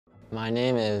My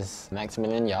name is Max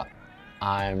Yap.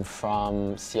 I'm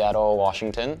from Seattle,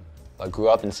 Washington, but grew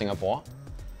up in Singapore.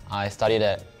 I studied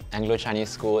at Anglo-Chinese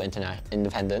School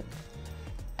Independent,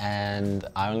 and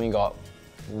I only got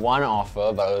one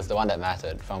offer, but it was the one that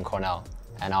mattered, from Cornell,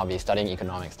 and I'll be studying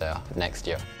economics there next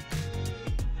year.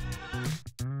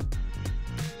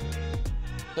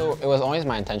 So it was always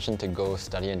my intention to go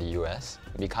study in the US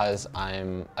because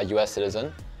I'm a US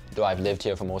citizen, though I've lived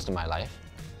here for most of my life.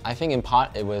 I think in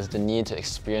part it was the need to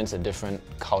experience a different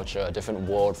culture, a different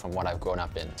world from what I've grown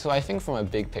up in. So I think from a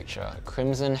big picture,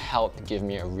 Crimson helped give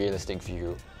me a realistic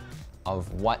view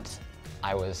of what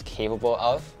I was capable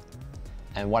of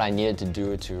and what I needed to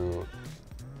do to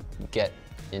get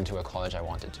into a college I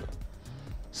wanted to.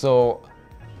 So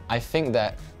I think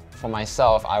that for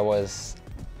myself, I was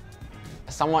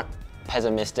somewhat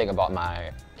pessimistic about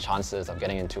my chances of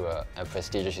getting into a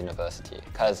prestigious university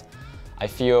because I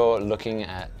feel, looking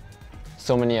at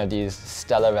so many of these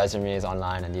stellar resumes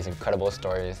online and these incredible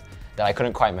stories, that I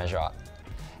couldn't quite measure up.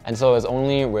 And so it was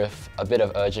only with a bit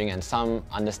of urging and some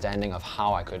understanding of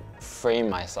how I could frame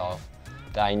myself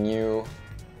that I knew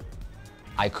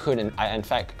I in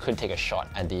fact could take a shot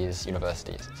at these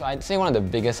universities. So I'd say one of the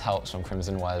biggest helps from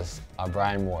Crimson was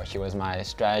Brian Moore. He was my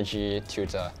strategy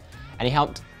tutor, and he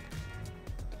helped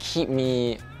keep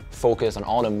me focused on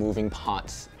all the moving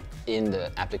parts in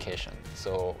the application.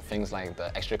 So things like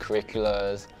the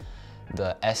extracurriculars,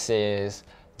 the essays,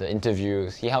 the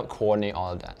interviews, he helped coordinate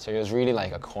all of that. So he was really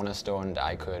like a cornerstone that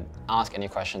I could ask any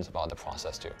questions about the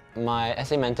process to. My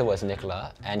essay mentor was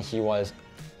Nicola, and he was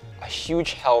a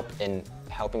huge help in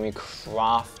helping me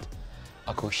craft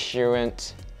a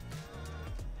coherent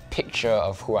picture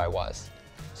of who I was,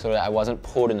 so that I wasn't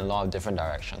pulled in a lot of different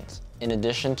directions. In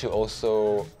addition to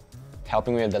also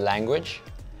helping me with the language,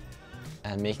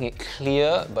 and making it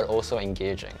clear but also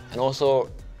engaging, and also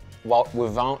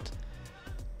without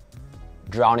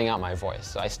drowning out my voice.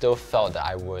 So I still felt that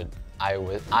I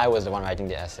was the one writing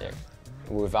the essay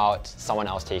without someone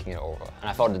else taking it over,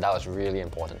 and I felt that that was really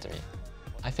important to me.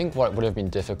 I think what would have been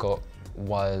difficult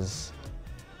was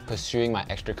pursuing my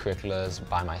extracurriculars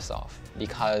by myself,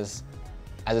 because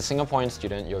as a Singaporean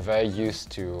student, you're very used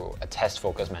to a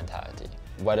test-focused mentality,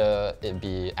 whether it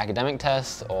be academic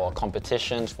tests or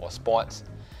competitions for sports.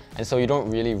 And so you don't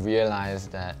really realize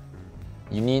that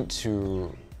you need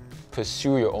to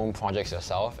pursue your own projects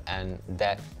yourself, and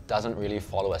that doesn't really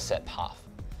follow a set path.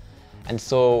 And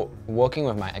so working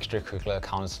with my extracurricular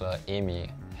counselor, Amy,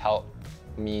 helped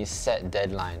me set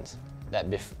deadlines that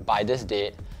by this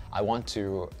date, I want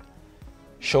to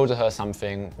show to her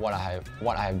something, what I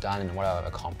have done and what I've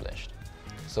accomplished.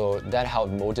 So that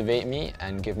helped motivate me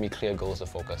and give me clear goals to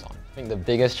focus on. I think the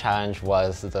biggest challenge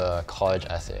was the college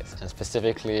essays, and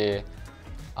specifically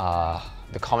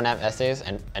the Common App essays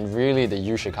and really the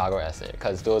U-Chicago essay,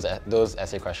 because those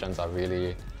essay questions are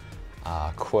really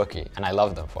quirky, and I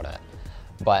love them for that.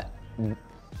 But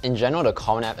in general, the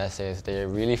Common App essays, they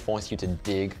really force you to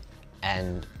dig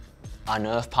and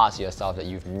unearth parts of yourself that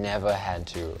you've never had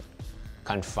to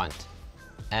confront,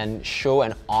 and show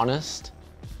an honest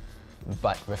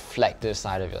but reflective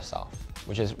side of yourself,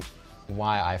 which is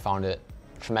why I found it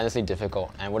tremendously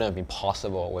difficult and wouldn't have been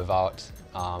possible without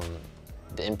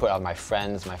the input of my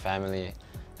friends, my family,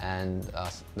 and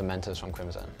the mentors from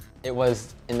Crimson. It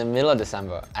was in the middle of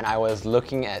December, and I was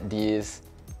looking at these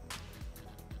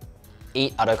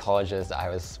 8 other colleges that I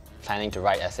was planning to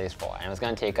write essays for, and it was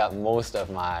going to take up most of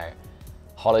my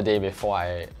holiday before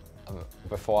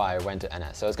I went to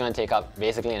NS. So it was going to take up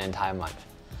basically an entire month.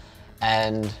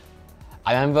 And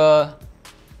I remember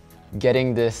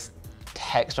getting this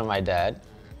text from my dad,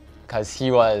 because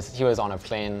he was on a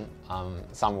plane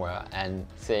somewhere, and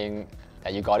saying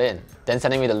that you got in. Then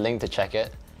sending me the link to check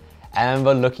it. I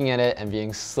remember looking at it and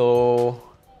being so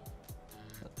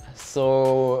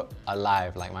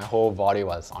alive, like my whole body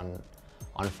was on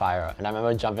fire. And I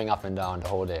remember jumping up and down the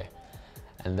whole day.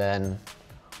 And then,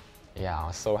 yeah, I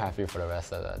was so happy for the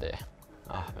rest of that day.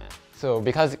 Oh man. So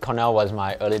because Cornell was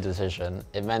my early decision,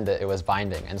 it meant that it was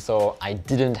binding. And so I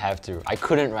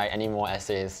couldn't write any more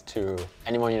essays to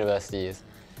any more universities.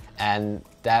 And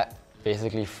that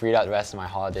basically freed up the rest of my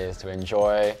holidays to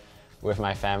enjoy with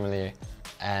my family.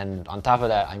 And on top of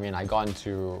that, I mean, I got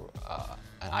into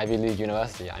an Ivy League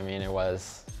university. I mean, it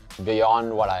was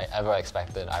beyond what I ever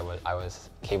expected I was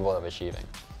capable of achieving.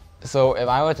 So if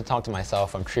I were to talk to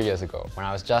myself from 3 years ago, when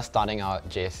I was just starting out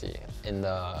JC, in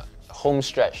the home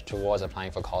stretch towards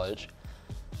applying for college,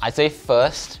 I'd say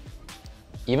first,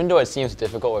 even though it seems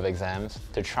difficult with exams,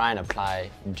 to try and apply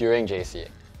during JC,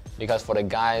 because for the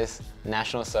guys,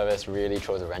 national service really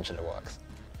throws a wrench in the works.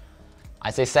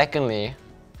 I'd say secondly,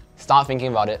 start thinking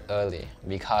about it early,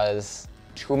 because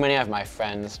too many of my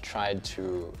friends tried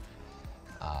to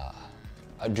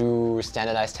do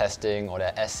standardized testing or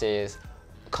their essays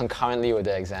concurrently with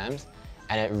their exams,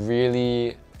 and it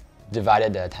really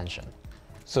divided their attention.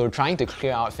 So trying to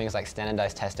clear out things like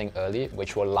standardized testing early,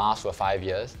 which will last for 5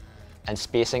 years, and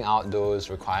spacing out those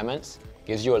requirements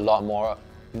gives you a lot more,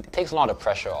 it takes a lot of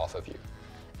pressure off of you.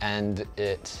 And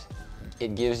it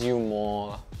gives you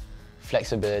more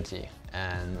flexibility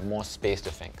and more space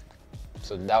to think.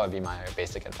 So that would be my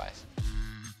basic advice.